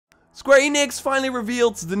Square Enix finally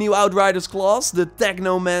revealed the new Outriders class, the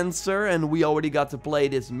Technomancer, and we already got to play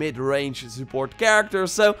this mid-range support character.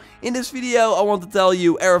 So in this video I want to tell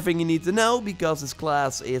you everything you need to know because this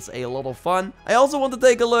class is a lot of fun. I also want to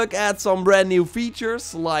take a look at some brand new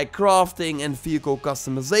features like crafting and vehicle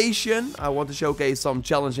customization. I want to showcase some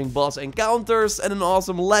challenging boss encounters and an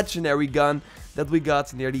awesome legendary gun that we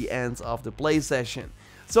got near the end of the play session.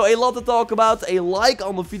 So a lot to talk about. A like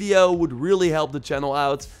on the video would really help the channel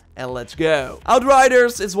out. And let's go.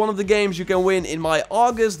 Outriders is one of the games you can win in my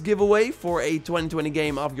August giveaway for a 2020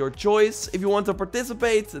 game of your choice. If you want to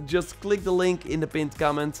participate, just click the link in the pinned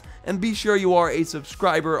comment and be sure you are a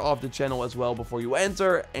subscriber of the channel as well before you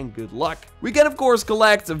enter, and good luck. We can of course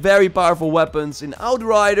collect very powerful weapons in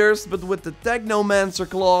Outriders, but with the Technomancer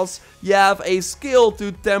class you have a skill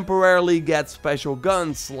to temporarily get special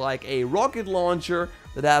guns like a rocket launcher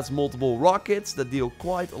that has multiple rockets that deal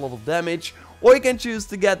quite a lot of damage. Or you can choose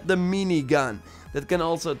to get the minigun that can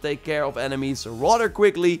also take care of enemies rather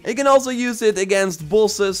quickly. You can also use it against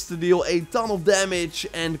bosses to deal a ton of damage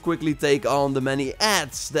and quickly take on the many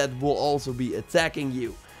ads that will also be attacking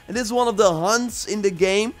you. And this is one of the hunts in the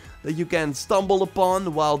game that you can stumble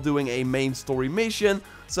upon while doing a main story mission,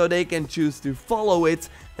 so they can choose to follow it,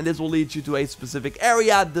 and this will lead you to a specific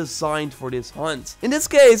area designed for this hunt. In this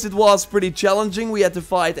case it was pretty challenging. We had to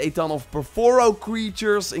fight a ton of Perforo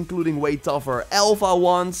creatures, including way tougher alpha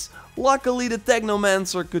ones. Luckily the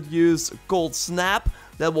Technomancer could use Cold Snap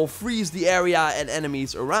that will freeze the area and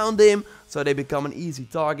enemies around him, so they become an easy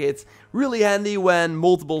target. Really handy when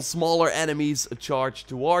multiple smaller enemies charge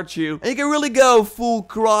towards you. And you can really go full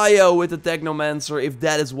cryo with the Technomancer if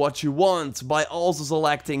that is what you want, by also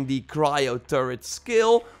selecting the cryo turret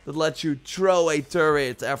skill that lets you throw a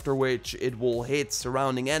turret, after which it will hit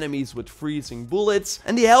surrounding enemies with freezing bullets.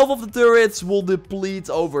 And the health of the turrets will deplete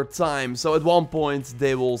over time, so at one point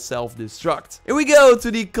they will self-destruct. Here we go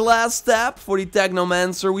to the class tab for the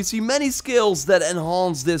Technomancer. We see many skills that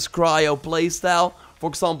enhance this cryo playstyle. For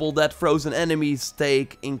example, that frozen enemies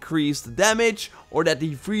take increased damage, or that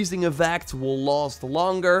the freezing effect will last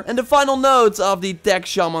longer. And the final note of the Tech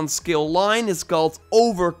Shaman skill line is called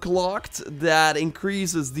Overclocked, that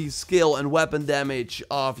increases the skill and weapon damage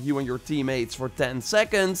of you and your teammates for 10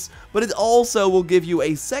 seconds, but it also will give you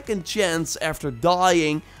a second chance after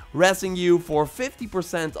dying, resting you for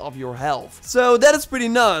 50% of your health. So that is pretty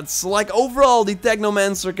nuts. Like overall the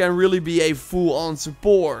Technomancer can really be a full-on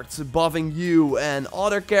support, buffing you and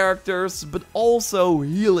other characters, but also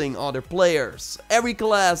healing other players. Every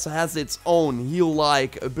class has its own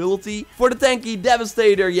heal-like ability. For the tanky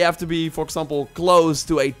Devastator you have to be, for example, close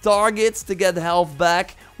to a target to get health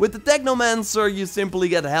back. With the Technomancer you simply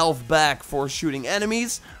get health back for shooting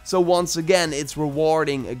enemies, so once again it's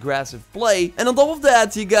rewarding aggressive play. And on top of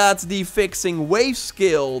that you got the Fixing Wave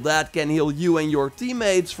skill that can heal you and your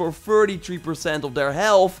teammates for 33% of their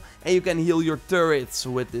health, and you can heal your turrets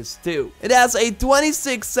with this too. It has a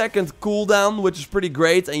 26-second cooldown, which is pretty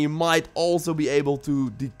great, and you might also be able to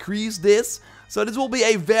decrease this. So this will be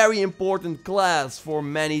a very important class for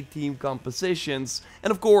many team compositions. And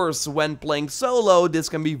of course, when playing solo, this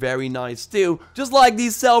can be very nice too. Just like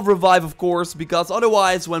the self-revive, of course, because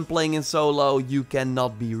otherwise when playing in solo, you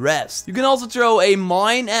cannot be rest. You can also throw a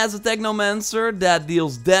mine as a Technomancer that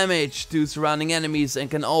deals damage to surrounding enemies and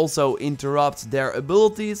can also interrupt their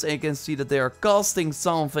abilities. And you can see that they are casting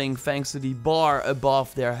something thanks to the bar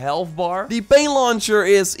above their health bar. The pain launcher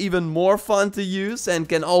is even more fun to use and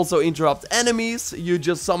can also interrupt enemies. You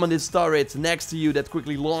just summon this turret next to you that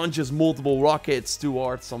quickly launches multiple rockets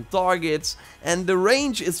towards some targets, and the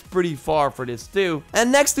range is pretty far for this too.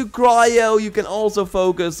 And next to cryo you can also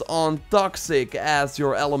focus on toxic as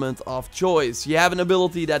your element of choice. You have an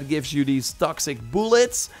ability that gives you these toxic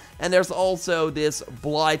bullets, and there's also this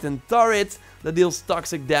Blighten turret that deals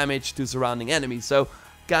toxic damage to surrounding enemies, so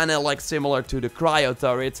kinda like similar to the cryo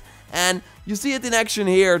turret. And you see it in action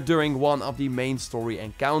here during one of the main story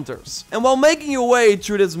encounters. And while making your way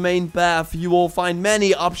through this main path, you will find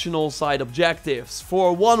many optional side objectives.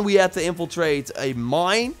 For one, we had to infiltrate a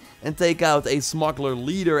mine and take out a smuggler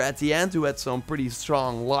leader at the end who had some pretty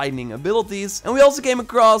strong lightning abilities. And we also came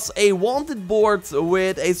across a wanted board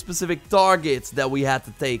with a specific target that we had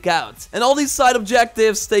to take out. And all these side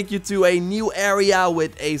objectives take you to a new area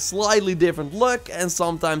with a slightly different look and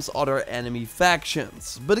sometimes other enemy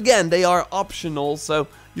factions. But again, they are optional, so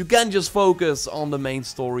you can just focus on the main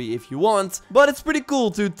story if you want. But it's pretty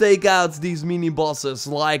cool to take out these mini bosses,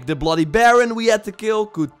 like the Bloody Baron we had to kill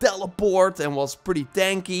could teleport and was pretty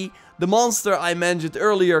tanky. The monster I mentioned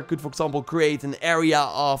earlier could, for example, create an area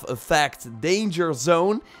of effect danger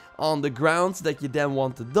zone. on the ground that you then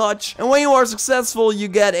want to dodge. And when you are successful, you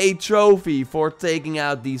get a trophy for taking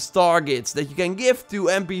out these targets that you can give to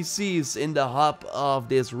NPCs in the hub of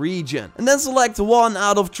this region. And then select one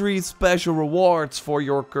out of 3 special rewards for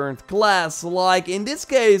your current class. Like in this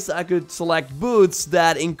case, I could select boots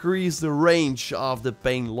that increase the range of the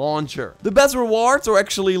pain launcher. The best reward, or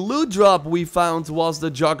actually loot drop, we found was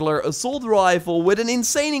the juggler assault rifle with an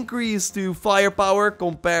insane increase to firepower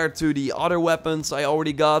compared to the other weapons I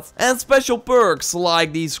already got, and special perks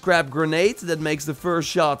like the scrap grenade that makes the first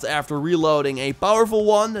shot after reloading a powerful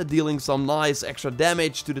one, dealing some nice extra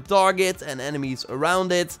damage to the target and enemies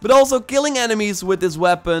around it. But also killing enemies with this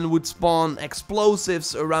weapon would spawn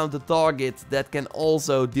explosives around the target that can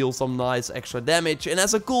also deal some nice extra damage and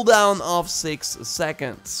has a cooldown of 6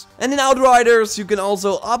 seconds. And in Outriders, you can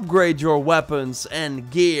also upgrade your weapons and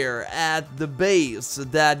gear at the base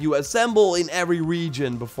that you assemble in every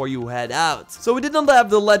region before you head out. So we did not have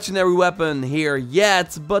the legendary weapon here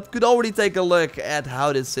yet, but could already take a look at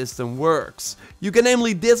how this system works. You can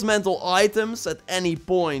namely dismantle items at any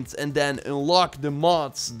point and then unlock the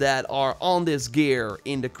mods that are on this gear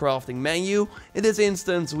in the crafting menu. In this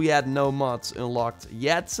instance, we had no mods unlocked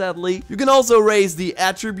yet, sadly. You can also raise the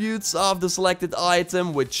attributes of the selected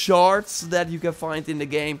item with shards that you can find in the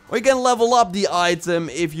game. Or you can level up the item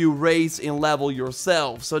if you raise in level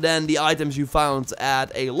yourself. So then the items you found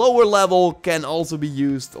at a lower level can also be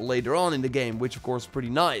used later on in the game, which of course is pretty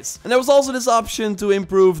nice. And there was also this option to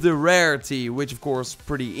improve the rarity, which of course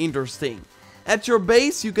pretty interesting. At your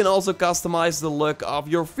base, you can also customize the look of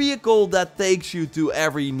your vehicle that takes you to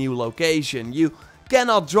every new location. You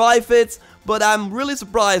cannot drive it, but I'm really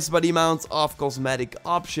surprised by the amount of cosmetic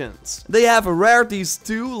options. They have rarities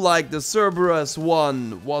too, like the Cerberus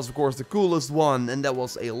one was of course the coolest one, and that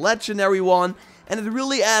was a legendary one. And it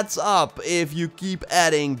really adds up if you keep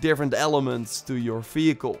adding different elements to your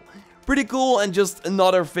vehicle. Pretty cool, and just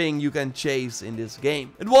another thing you can chase in this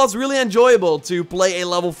game. It was really enjoyable to play a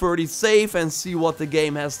level 30 save and see what the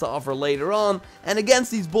game has to offer later on. And against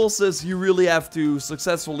these bosses, you really have to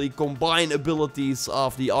successfully combine abilities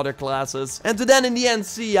of the other classes. And to then in the end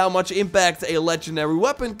see how much impact a legendary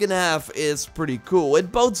weapon can have is pretty cool.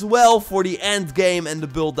 It bodes well for the end game and the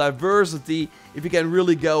build diversity if you can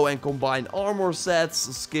really go and combine armor sets,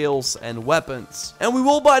 skills, and weapons. And we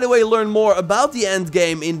will, by the way, learn more about the end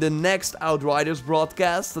game in the next Outriders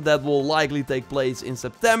broadcast that will likely take place in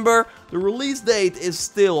September. The release date is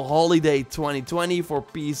still holiday 2020 for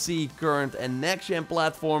PC, current, and next-gen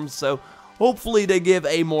platforms, so hopefully they give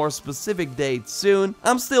a more specific date soon.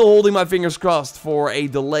 I'm still holding my fingers crossed for a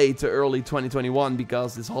delay to early 2021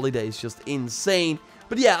 because this holiday is just insane.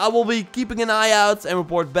 But yeah, I will be keeping an eye out and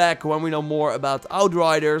report back when we know more about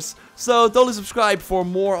Outriders. So totally subscribe for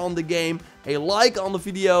more on the game. A like on the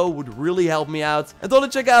video would really help me out. And totally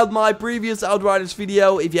check out my previous Outriders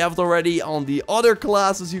video if you haven't already, on the other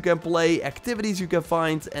classes you can play, activities you can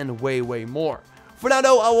find, and way more. For now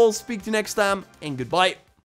though, I will speak to you next time, and goodbye.